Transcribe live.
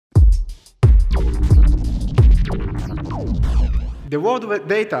The world of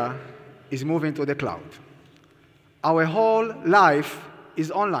data is moving to the cloud. Our whole life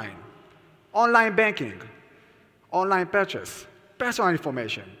is online. Online banking, online purchase, personal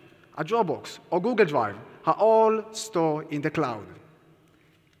information, a Dropbox or Google Drive are all stored in the cloud.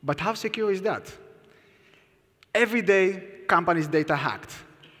 But how secure is that? Every day, companies' data hacked.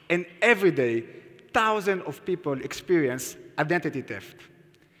 And every day, thousands of people experience identity theft.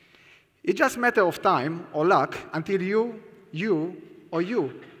 It's just a matter of time or luck until you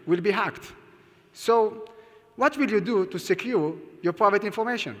will be hacked. So what will you do to secure your private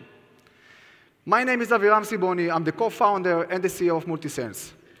information? My name is Aviram Siboni. I'm the co-founder and the CEO of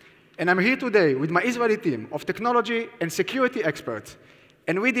Multisense. And I'm here today with my Israeli team of technology and security experts.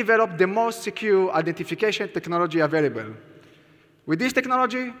 And we developed the most secure identification technology available. With this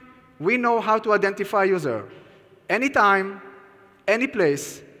technology, we know how to identify user anytime, any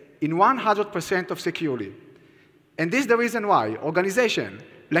place, in 100% of security. And this is the reason why organizations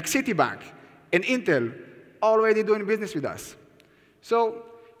like Citibank and Intel are already doing business with us. So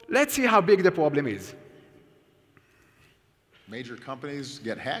let's see how big the problem is. Major companies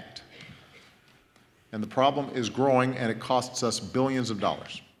get hacked, and the problem is growing, and it costs us billions of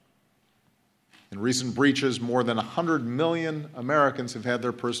dollars. In recent breaches, more than 100 million Americans have had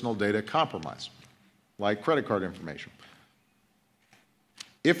their personal data compromised, like credit card information.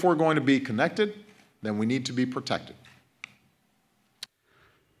 If we're going to be connected, then we need to be protected.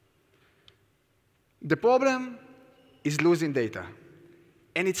 The problem is losing data,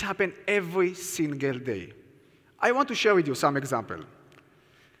 and it's happened every single day. I want to share with you some examples.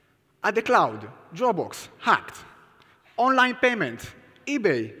 At the cloud, Dropbox, hacked. Online payment,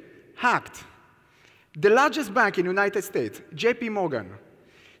 eBay, hacked. The largest bank in the United States, JP Morgan,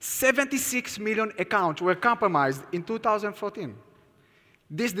 76 million accounts were compromised in 2014.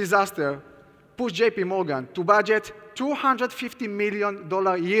 This disaster pushed JP Morgan to budget $250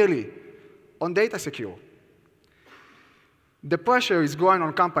 million yearly on data secure. The pressure is growing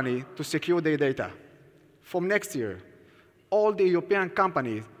on companies to secure their data. From next year, all the European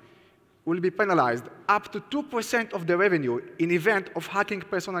companies will be penalized up to 2% of the revenue in event of hacking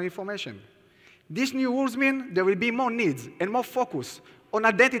personal information. These new rules mean there will be more needs and more focus on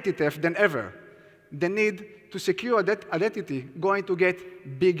identity theft than ever. The need to secure that identity going to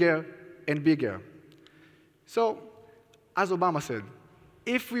get bigger and bigger. So, as Obama said,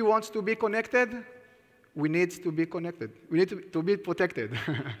 if we want to be connected, we need to be connected. We need to be protected.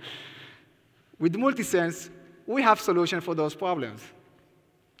 With Multisense, we have solutions for those problems.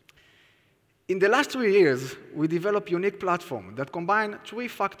 In the last 3 years, we developed a unique platform that combines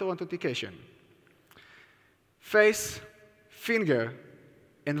 3-factor authentication: face, finger,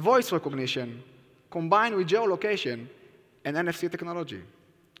 and voice recognition, combined with geolocation and NFC technology.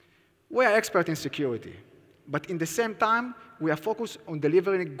 We are experts in security, but in the same time, we are focused on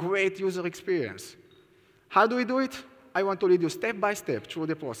delivering a great user experience. How do we do it? I want to lead you step by step through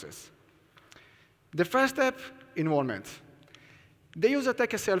the process. The first step, enrollment. The user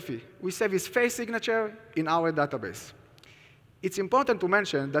takes a selfie. We save his face signature in our database. It's important to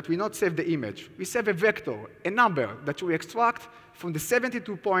mention that we not save the image. We save a vector, a number that we extract from the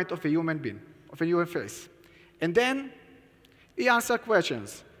 72 points of a human being, of a human face. And then he answers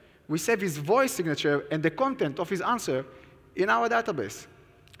questions. We save his voice signature and the content of his answer in our database.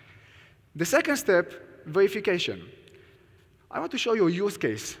 The second step, verification. I want to show you a use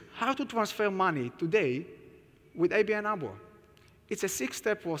case, how to transfer money today with ABN AMRO. It's a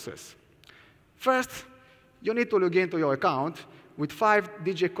 6-step process. First, you need to log into your account with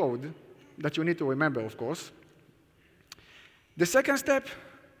 5-digit code that you need to remember, of course. The second step,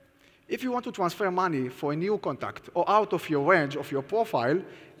 if you want to transfer money for a new contact or out of your range of your profile,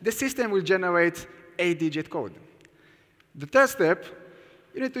 the system will generate 8-digit code. The third step,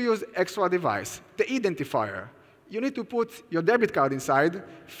 you need to use extra device, the identifier. You need to put your debit card inside,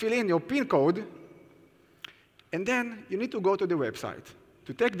 fill in your PIN code, and then you need to go to the website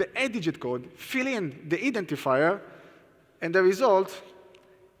to take the 8-digit code, fill in the identifier, and the result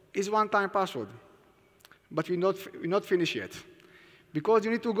is one-time password. But we're not finished yet, because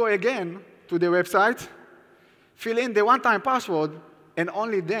you need to go again to the website, fill in the one-time password, and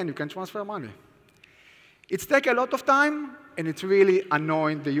only then you can transfer money. It takes a lot of time, and it's really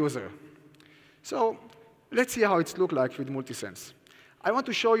annoying the user. So let's see how it looks like with Multisense. I want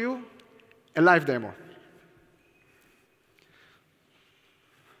to show you a live demo.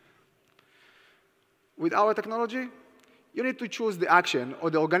 With our technology, you need to choose the action or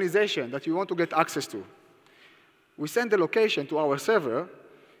the organization that you want to get access to. We send the location to our server.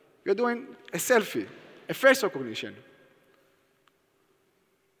 You're doing a selfie, a face recognition.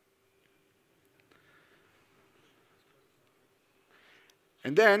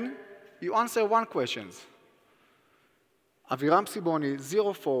 And then you answer one question. Aviram Siboni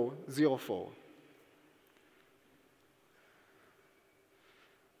 0404.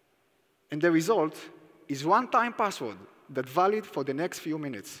 And the result is one-time password that's valid for the next few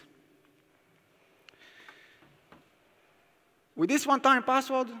minutes. With this one-time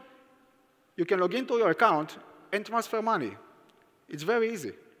password, you can log into your account and transfer money. It's very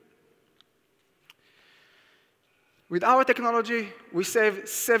easy. With our technology, we save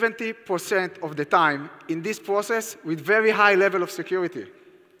 70% of the time in this process with very high level of security.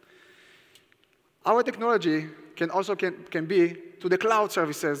 Our technology can be to the cloud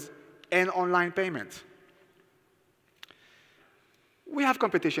services and online payment. We have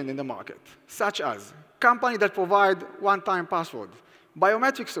competition in the market, such as companies that provide one-time password,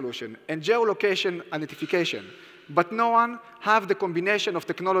 biometric solution, and geolocation identification, but no one have the combination of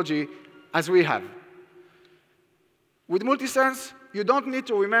technology as we have. With Multisense, you don't need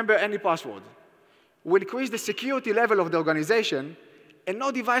to remember any password. We increase the security level of the organization, and no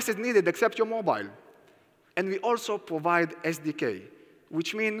device is needed except your mobile. And we also provide SDK,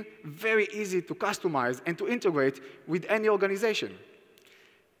 which means very easy to customize and to integrate with any organization.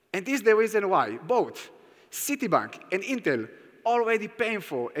 And this is the reason why both Citibank and Intel already paying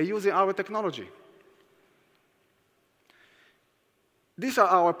for and using our technology. These are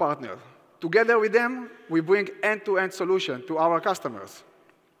our partners. Together with them, we bring end-to-end solution to our customers.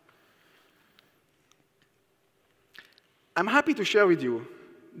 I'm happy to share with you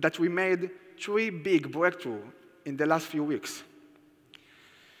that we made 3 big breakthroughs in the last few weeks.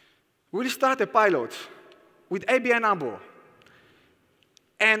 We'll start a pilot with ABN AMRO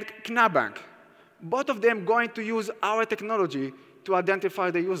and Knab Bank, both of them going to use our technology to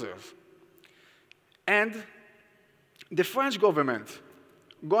identify the users. And the French government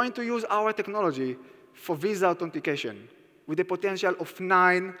going to use our technology for visa authentication with a potential of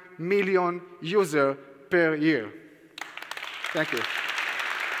 9 million users per year. Thank you.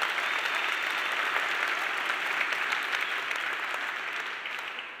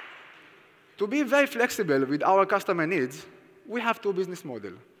 To be very flexible with our customer needs, we have 2 business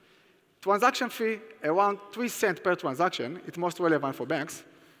models. Transaction fee, around 3 cents per transaction, it's most relevant for banks,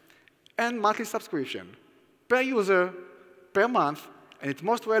 and monthly subscription, per user, per month, and it's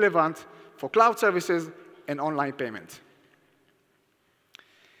most relevant for cloud services and online payment.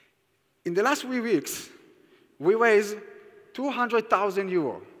 In the last 3 weeks, we raised 200,000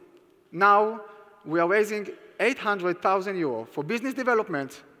 euros. Now, we are raising 800,000 euros for business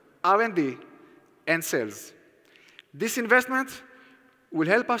development, R&D, and sales. This investment will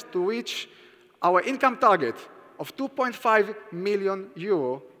help us to reach our income target of 2.5 million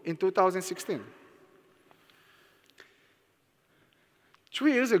euro in 2016.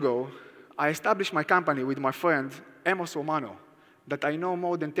 3 years ago, I established my company with my friend, Amos Romano, that I know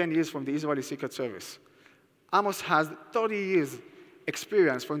more than 10 years from the Israeli Secret Service. Amos has 30 years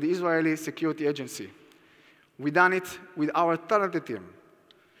experience from the Israeli Security Agency. We've done it with our talented team.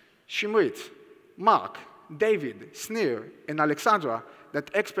 Shimrit, Mark, David, Snir, and Alexandra, that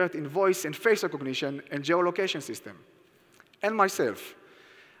expert in voice and face recognition and geolocation system. And myself.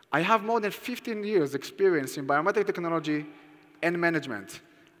 I have more than 15 years experience in biometric technology and management.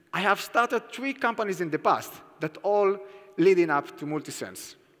 I have started 3 companies in the past that all leading up to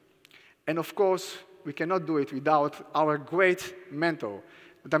Multisense. And of course, we cannot do it without our great mentor,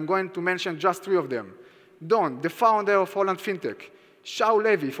 that I'm going to mention just 3 of them. Don, the founder of Holland FinTech, Shaul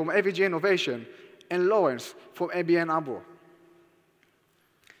Levy from AVG Innovation, and Lawrence from ABN AMRO.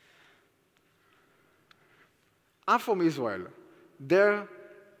 I'm from Israel. There,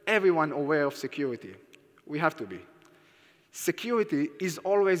 everyone aware of security. We have to be. Security is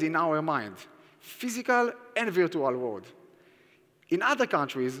always in our mind, physical and virtual world. In other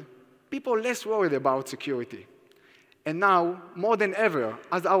countries, people are less worried about security. And now, more than ever,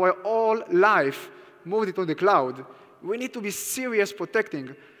 as our whole life moved into the cloud, we need to be serious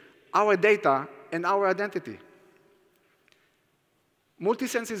protecting our data and our identity.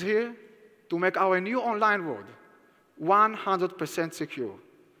 Multisense is here to make our new online world 100% secure.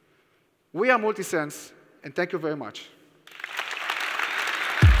 We are Multisense, and thank you very much.